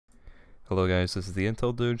Hello guys, this is the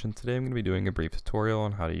IntelDoge, and today I'm going to be doing a brief tutorial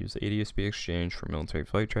on how to use ADSB Exchange for military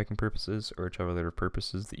flight tracking purposes or whichever other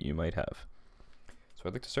purposes that you might have. So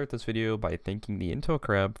I'd like to start this video by thanking the Intel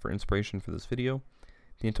Crab for inspiration for this video.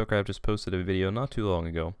 The Intel Crab just posted a video not too long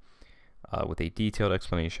ago with a detailed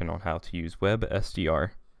explanation on how to use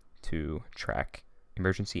WebSDR to track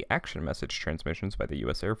emergency action message transmissions by the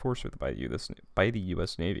US Air Force or by the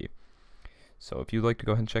US Navy. So if you'd like to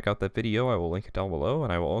go ahead and check out that video, I will link it down below,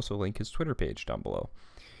 and I will also link his Twitter page down below.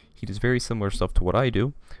 He does very similar stuff to what I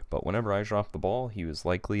do, but whenever I drop the ball, he was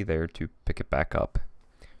likely there to pick it back up.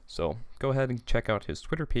 So go ahead and check out his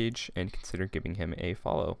Twitter page and consider giving him a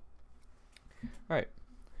follow. Alright,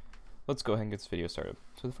 let's go ahead and get this video started.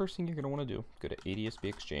 So the first thing you're going to want to do, go to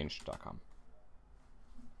ADSBExchange.com.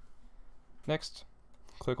 Next,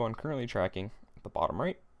 click on Currently Tracking at the bottom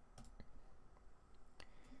right.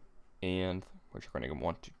 And what you're going to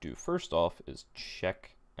want to do first off is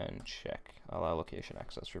check and check. Allow location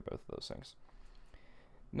access for both of those things.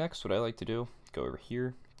 Next, what I like to do, go over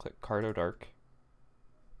here, click Carto Dark.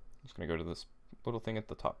 I'm just going to go to this little thing at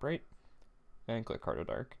the top right and click Carto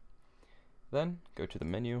Dark. Then go to the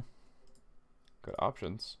menu, go to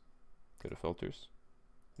Options, go to Filters,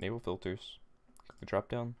 Enable Filters, click the drop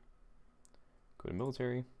down, go to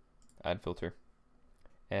Military, Add Filter,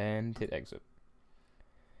 and hit Exit.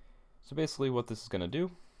 So basically what this is going to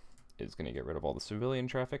do is going to get rid of all the civilian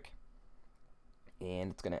traffic,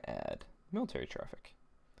 and it's going to add military traffic.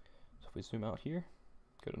 So if we zoom out here,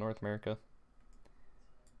 go to North America,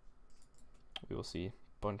 we will see a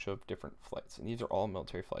bunch of different flights, and these are all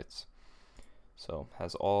military flights. So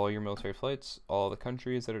has all your military flights, all the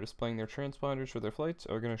countries that are displaying their transponders for their flights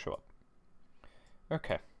are going to show up.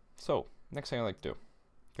 Okay, so next thing I like to do,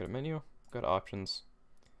 go to Menu, go to Options,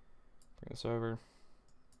 bring this over,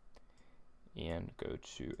 and go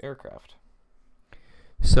to Aircraft.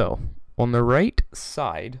 So on the right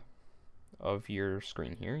side of your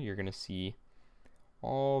screen here, you're going to see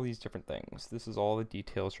all these different things. This is all the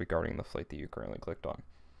details regarding the flight that you currently clicked on.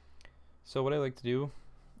 So what I like to do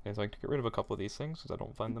is I like to get rid of a couple of these things because I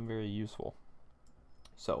don't find them very useful.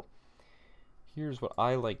 So here's what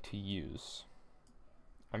I like to use.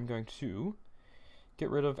 I'm going to get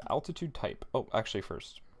rid of altitude type. Oh, actually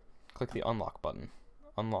first, click the unlock button.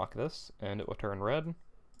 Unlock this and it will turn red.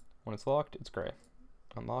 When it's locked, it's gray.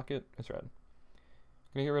 Unlock it, it's red.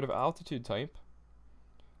 Gonna get rid of altitude type.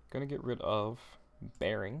 Gonna get rid of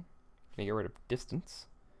bearing. Gonna get rid of distance.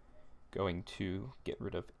 Going to get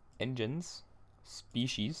rid of engines,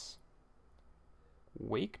 species,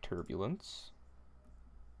 wake turbulence,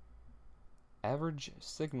 average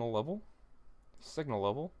signal level,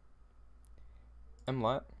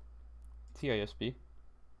 MLAT, TISB,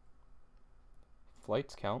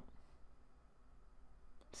 flights count,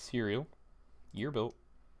 serial, year built,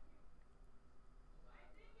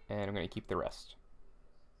 and I'm going to keep the rest.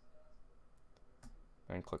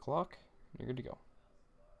 And click lock, and you're good to go.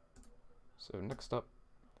 So next up,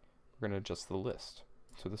 we're going to adjust the list.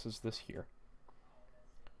 So this is this here.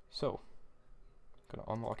 So, I'm going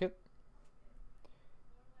to unlock it.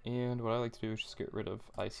 And what I like to do is just get rid of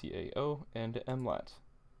ICAO and MLAT.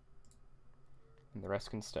 And the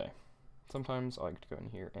rest can stay. Sometimes I like to go in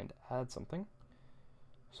here and add something.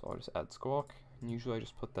 So I'll just add squawk, and usually I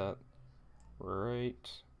just put that right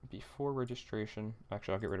before registration.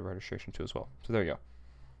 Actually, I'll get rid of registration too as well. So there you go.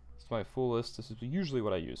 This is my full list. This is usually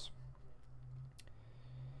what I use.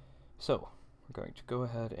 So we're going to go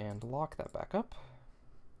ahead and lock that back up.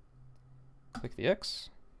 Click the X,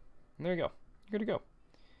 and there you go. You're good to go.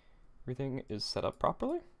 Everything is set up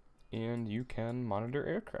properly, and you can monitor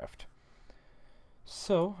aircraft.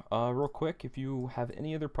 So, real quick, if you have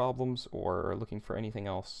any other problems or are looking for anything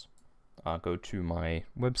else, go to my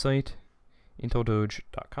website,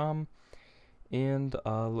 IntelDoge.com, and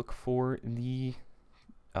look for the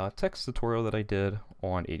text tutorial that I did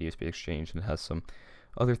on ADSB Exchange, and it has some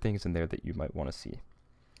other things in there that you might want to see.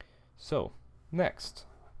 So, next,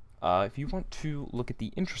 if you want to look at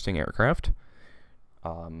the interesting aircraft,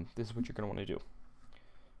 this is what you're going to want to do.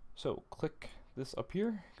 So, click this up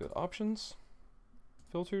here, go to Options,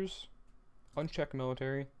 Filters, uncheck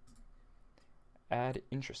military, add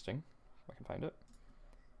interesting, if I can find it,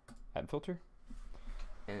 add filter,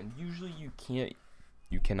 and usually you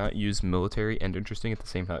cannot use military and interesting at the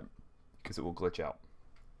same time because it will glitch out.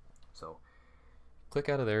 So click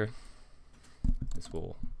out of there. This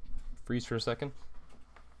will freeze for a second.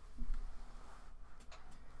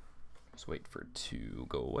 Just wait for it to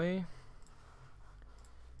go away.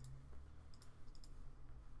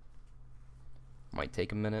 Might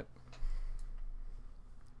take a minute.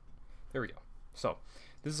 There we go. So,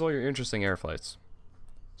 this is all your interesting air flights.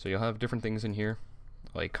 So you'll have different things in here,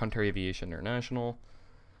 like Country Aviation International.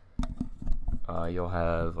 You'll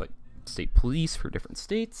have like state police for different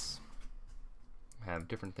states. Have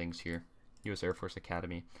different things here. U.S. Air Force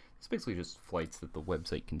Academy. It's basically just flights that the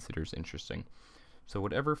website considers interesting. So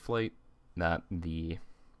whatever flight that the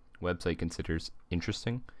website considers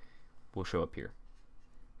interesting will show up here.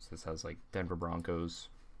 So this has like Denver Broncos,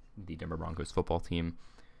 the Denver Broncos football team,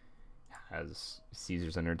 has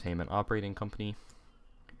Caesars Entertainment Operating Company,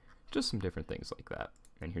 just some different things like that.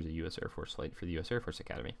 And here's a U.S. Air Force flight for the U.S. Air Force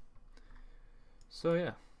Academy. So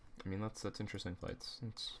yeah, I mean that's interesting flights.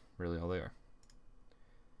 That's really all they are.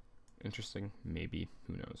 Interesting, maybe,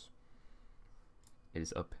 who knows. It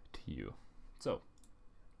is up to you. So,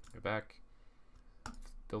 go back,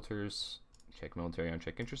 filters, check military,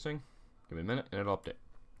 uncheck interesting, give it a minute, and it'll update.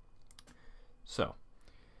 So,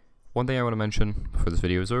 one thing I want to mention before this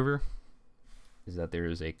video is over is that there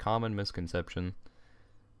is a common misconception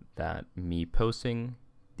that me posting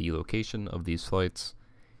the location of these flights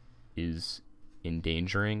is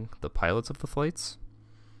endangering the pilots of the flights.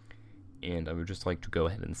 And I would just like to go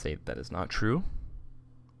ahead and say that is not true.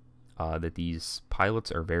 That these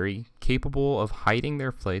pilots are very capable of hiding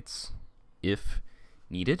their flights if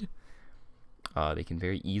needed. They can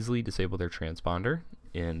very easily disable their transponder,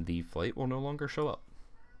 and the flight will no longer show up.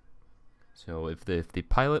 So if the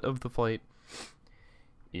pilot of the flight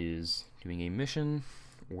is doing a mission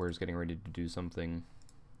or is getting ready to do something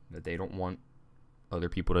that they don't want other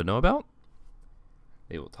people to know about,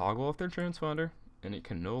 they will toggle off their transponder, and it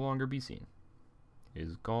can no longer be seen. It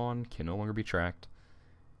is gone, can no longer be tracked.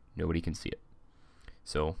 Nobody can see it.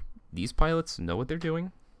 So these pilots know what they're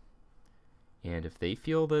doing, and if they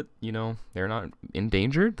feel that, you know, they're not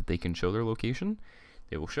endangered, that they can show their location,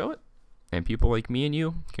 they will show it, and people like me and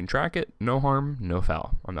you can track it. No harm, no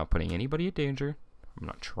foul. I'm not putting anybody at danger. I'm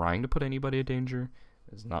not trying to put anybody at danger.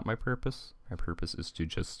 It's not my purpose. My purpose is to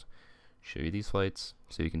just show you these flights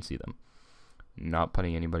so you can see them. Not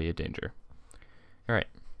putting anybody at danger. Alright,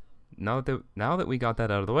 now that we got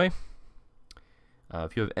that out of the way,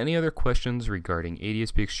 if you have any other questions regarding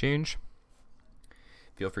ADSB Exchange,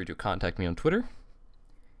 feel free to contact me on Twitter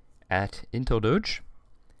at IntelDoge.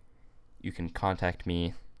 You can contact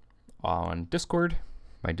me on Discord.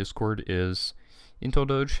 My Discord is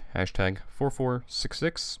IntelDoge,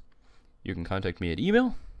 #4466. You can contact me at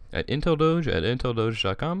email at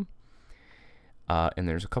IntelDoge@IntelDoge.com. And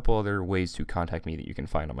there's a couple other ways to contact me that you can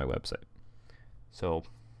find on my website. So,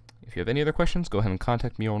 if you have any other questions, go ahead and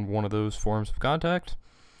contact me on one of those forms of contact.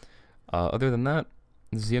 Other than that,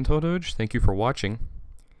 this is the IntelDoge. Thank you for watching,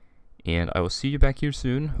 and I will see you back here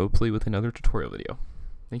soon, hopefully with another tutorial video.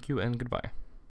 Thank you and goodbye.